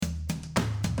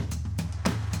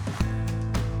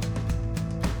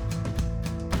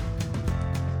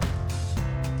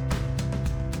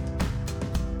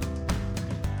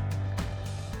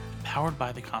Empowered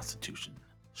by the Constitution,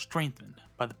 strengthened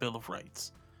by the Bill of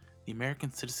Rights, the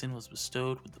American citizen was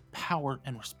bestowed with the power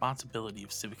and responsibility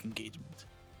of civic engagement.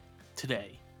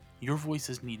 Today, your voice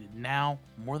is needed now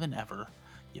more than ever,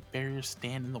 yet barriers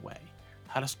stand in the way.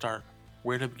 How to start,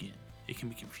 where to begin. It can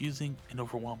be confusing and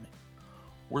overwhelming.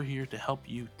 We're here to help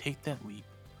you take that leap,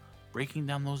 breaking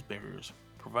down those barriers,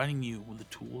 providing you with the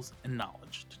tools and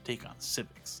knowledge to take on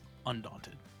civics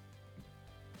undaunted.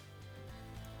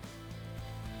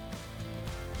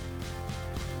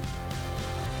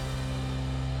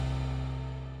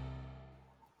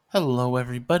 Hello,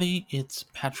 everybody. It's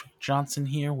Patrick Johnson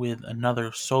here with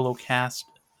another solo cast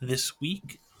this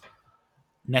week.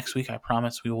 Next week, I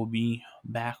promise we will be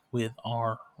back with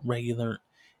our regular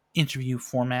interview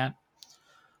format.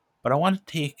 But I want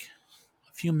to take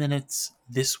a few minutes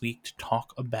this week to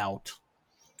talk about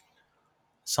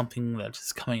something that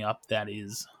is coming up that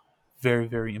is very,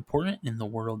 very important in the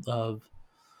world of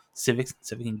civics and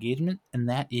civic engagement, and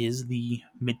that is the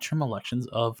midterm elections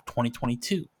of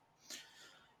 2022.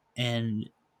 And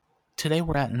today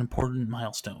we're at an important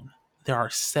milestone. There are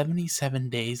 77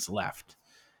 days left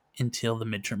until the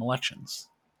midterm elections.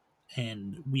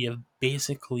 And we have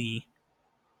basically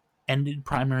ended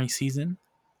primary season,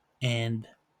 and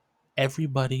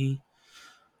everybody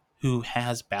who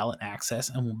has ballot access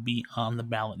and will be on the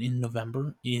ballot in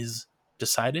November is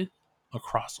decided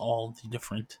across all the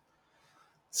different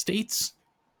states.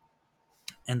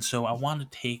 And so I want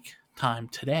to take time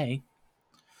today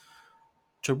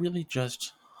to really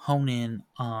just hone in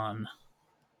on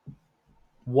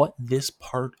what this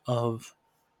part of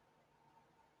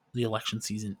the election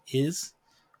season is,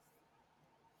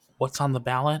 what's on the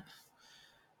ballot,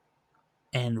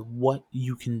 and what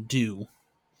you can do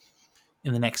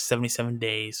in the next 77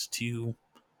 days to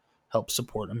help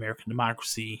support American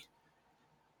democracy,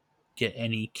 get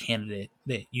any candidate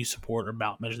that you support or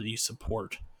ballot measure that you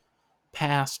support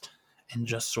passed, and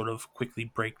just sort of quickly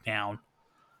break down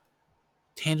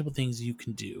tangible things you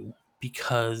can do,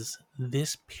 because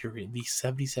this period, these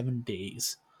 77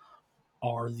 days,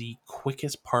 are the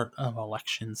quickest part of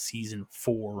election season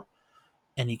for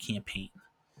any campaign.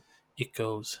 It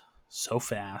goes so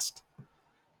fast,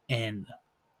 and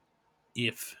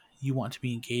if you want to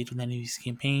be engaged with any of these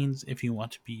campaigns, if you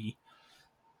want to be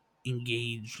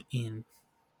engaged in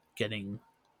getting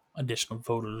additional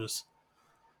voters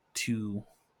to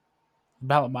the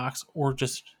ballot box, or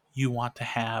just you want to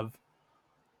have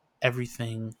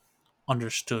everything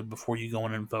understood before you go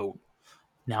in and vote,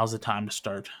 now's the time to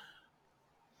start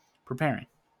preparing.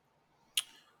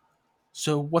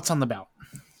 So, what's on the ballot?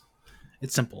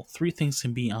 It's simple. 3 things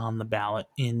can be on the ballot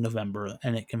in November,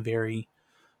 and it can vary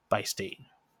by state.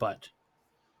 But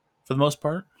for the most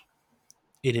part,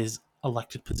 it is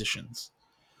elected positions.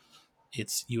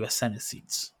 It's U.S. Senate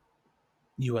seats,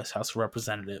 U.S. House of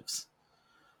Representatives.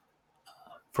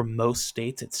 For most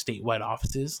states, it's statewide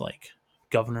offices like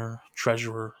governor,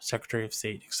 treasurer, secretary of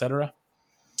state, etc.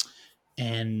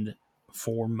 And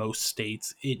for most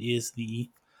states, it is the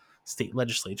state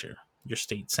legislature, your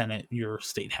state senate, your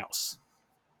state house.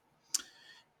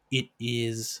 It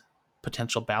is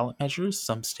potential ballot measures.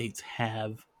 Some states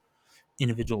have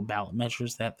individual ballot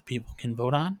measures that the people can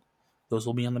vote on. Those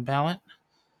will be on the ballot.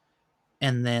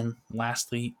 And then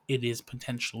lastly, it is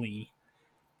potentially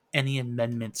any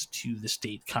amendments to the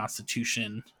state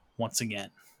constitution. Once again,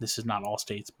 this is not all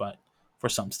states, but for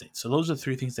some states. So those are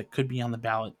 3 things that could be on the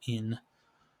ballot in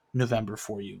November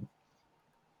for you.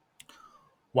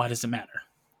 Why does it matter?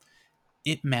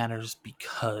 It matters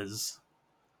because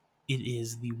it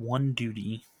is the one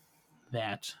duty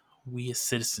that we as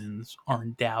citizens are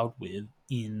endowed with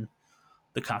in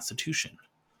the Constitution.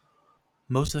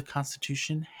 Most of the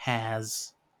Constitution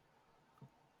has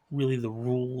really the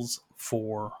rules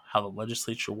for how the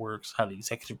legislature works, how the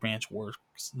executive branch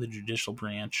works, the judicial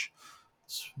branch.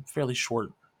 It's a fairly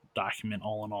short document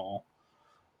all in all,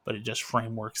 but it just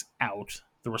frameworks out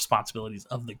the responsibilities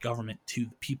of the government to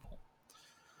the people.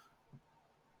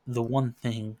 The one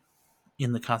thing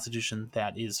in the Constitution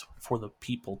that is for the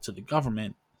people to the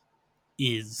government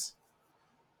is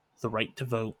the right to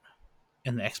vote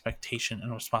and the expectation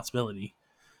and responsibility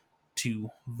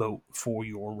to vote for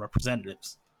your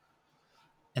representatives.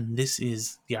 And this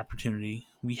is the opportunity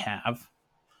we have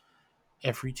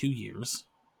every 2 years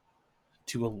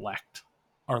to elect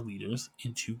our leaders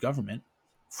into government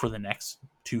for the next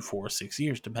 2, 4, 6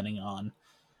 years, depending on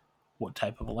what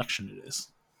type of election it is.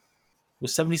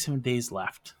 With 77 days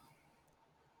left,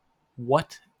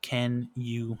 what can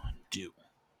you do?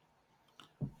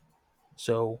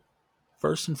 So,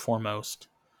 first and foremost,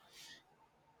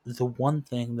 the one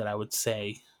thing that I would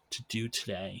say to do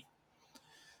today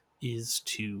is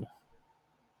to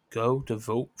go to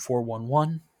Vote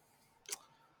 411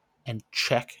 and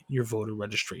check your voter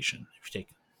registration. If you take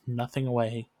nothing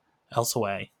else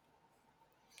away,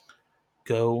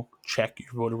 go check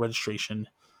your voter registration.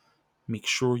 Make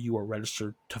sure you are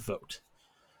registered to vote.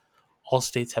 All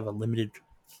states have a limited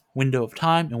window of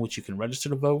time in which you can register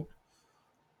to vote.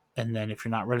 And then if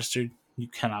you're not registered, you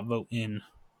cannot vote in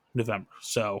November.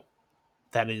 So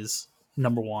that is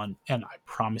number one. And I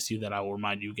promise you that I will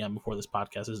remind you again before this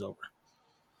podcast is over.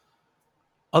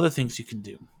 Other things you can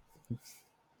do.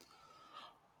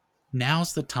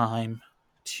 Now's the time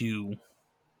to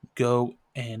go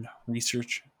and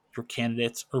research your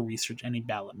candidates or research any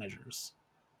ballot measures.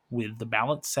 With the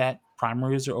ballot set,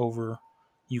 primaries are over,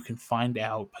 you can find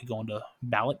out by going to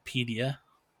Ballotpedia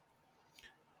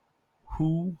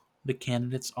who the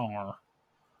candidates are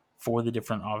for the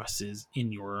different offices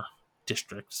in your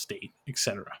district, state,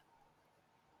 etc.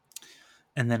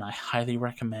 And then I highly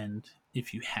recommend,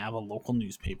 if you have a local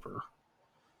newspaper,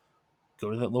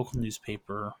 go to that local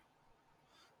newspaper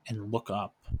and look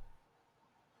up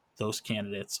those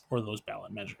candidates or those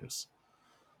ballot measures,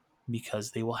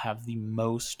 because they will have the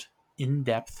most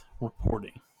in-depth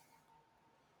reporting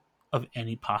of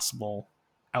any possible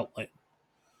outlet.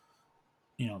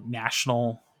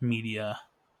 National media,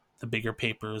 the bigger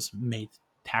papers may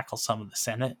tackle some of the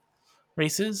Senate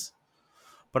races,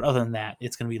 but other than that,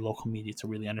 it's going to be local media to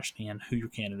really understand who your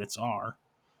candidates are.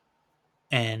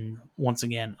 And once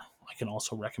again, I can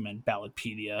also recommend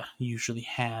Ballotpedia. Usually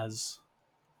has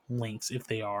links if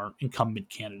they are incumbent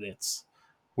candidates,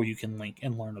 where you can link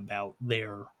and learn about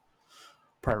their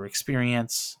prior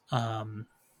experience.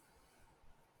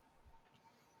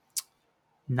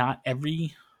 Not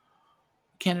every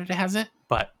candidate has it,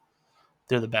 but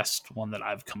they're the best one that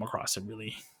I've come across. It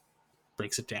really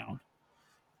breaks it down.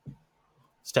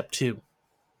 Step 2.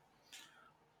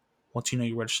 Once you know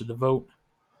you're registered to vote,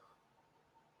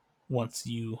 once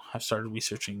you have started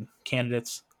researching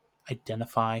candidates,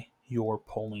 identify your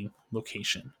polling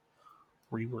location.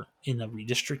 We were in a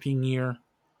redistricting year.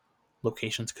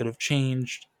 Locations could have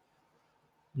changed.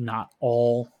 Not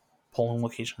all polling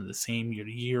locations are the same year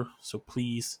to year, so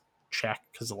please check,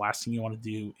 because the last thing you want to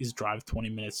do is drive 20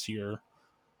 minutes to your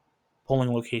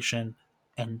polling location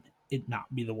and it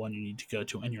not be the one you need to go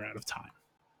to and you're out of time.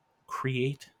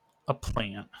 Create a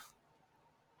plan.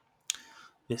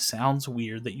 This sounds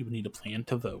weird that you would need a plan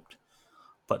to vote,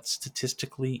 but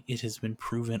statistically it has been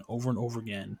proven over and over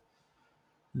again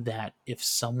that if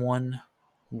someone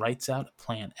writes out a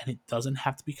plan, and it doesn't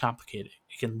have to be complicated,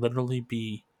 it can literally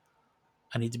be,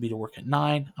 I need to be to work at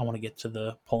 9, I want to get to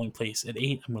the polling place at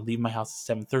 8, I'm going to leave my house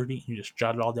at 7:30, you just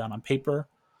jot it all down on paper,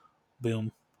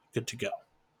 boom, good to go.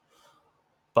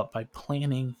 But by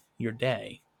planning your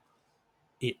day,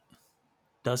 it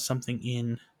does something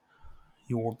in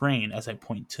your brain. As I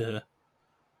point to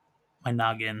my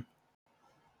noggin,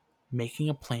 making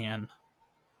a plan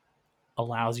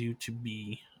allows you to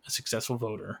be a successful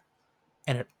voter,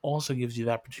 and it also gives you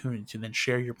the opportunity to then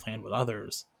share your plan with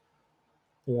others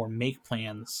or make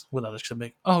plans with others. So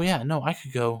like, oh yeah, no, I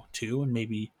could go too, and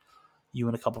maybe you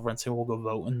and a couple of friends say we'll go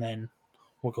vote, and then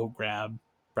we'll go grab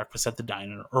breakfast at the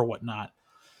diner or whatnot,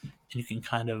 and you can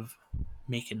kind of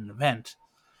make it an event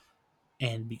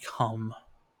and become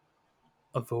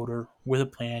a voter with a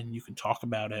plan. You can talk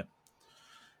about it,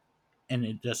 and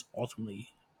it just ultimately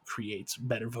creates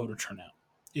better voter turnout.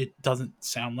 It doesn't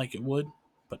sound like it would,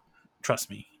 but trust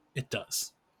me, it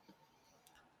does.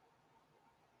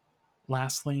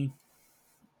 Lastly,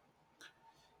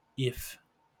 if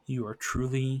you are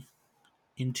truly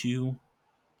into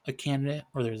a candidate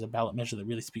or there's a ballot measure that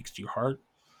really speaks to your heart,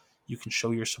 you can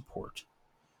show your support.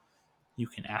 You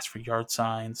can ask for yard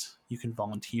signs, you can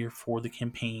volunteer for the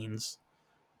campaigns,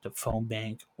 to phone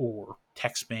bank or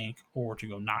text bank, or to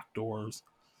go knock doors,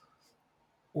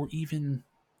 or even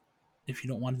if you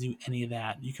don't want to do any of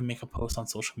that, you can make a post on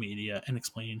social media and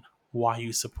explain why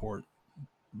you support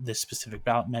this specific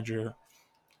ballot measure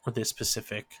or this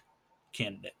specific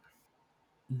candidate.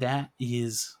 That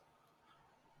is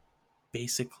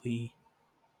basically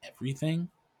everything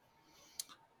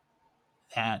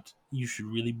that you should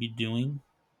really be doing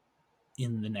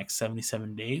in the next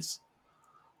 77 days.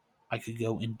 I could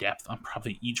go in depth on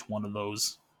probably each one of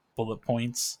those bullet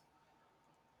points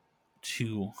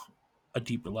to a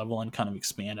deeper level and kind of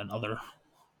expand on other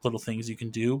little things you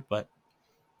can do, but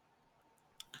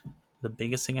the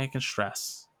biggest thing I can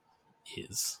stress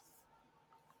is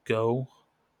go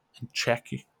and check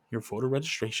your voter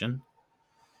registration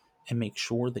and make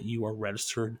sure that you are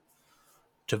registered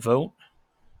to vote.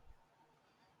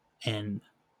 And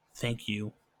thank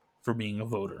you for being a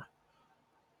voter.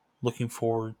 Looking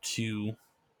forward to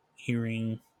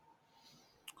hearing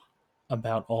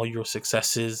about all your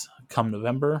successes come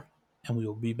November, and we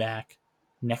will be back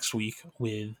next week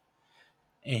with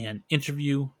an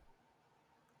interview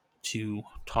to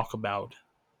talk about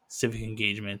civic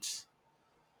engagement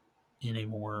in a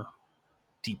more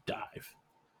deep dive,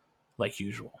 like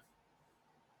usual.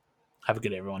 Have a good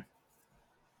day, everyone.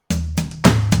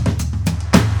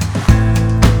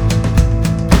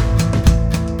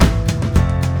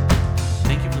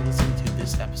 Thank you for listening to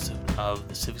this episode of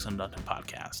the Civics Undaunted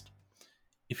podcast.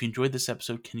 If you enjoyed this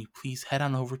episode, can you please head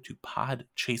on over to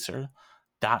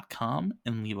podchaser.com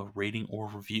and leave a rating or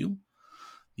review?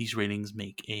 These ratings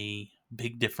make a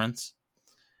big difference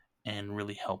and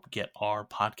really help get our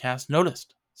podcast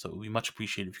noticed. So it would be much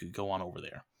appreciated if you could go on over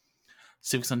there.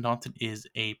 Civics Undaunted is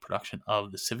a production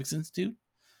of the Civics Institute,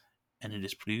 and it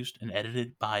is produced and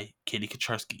edited by Katie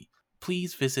Kaczarski.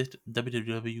 Please visit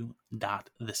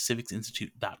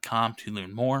www.thecivicsinstitute.com to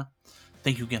learn more.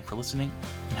 Thank you again for listening,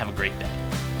 and have a great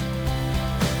day.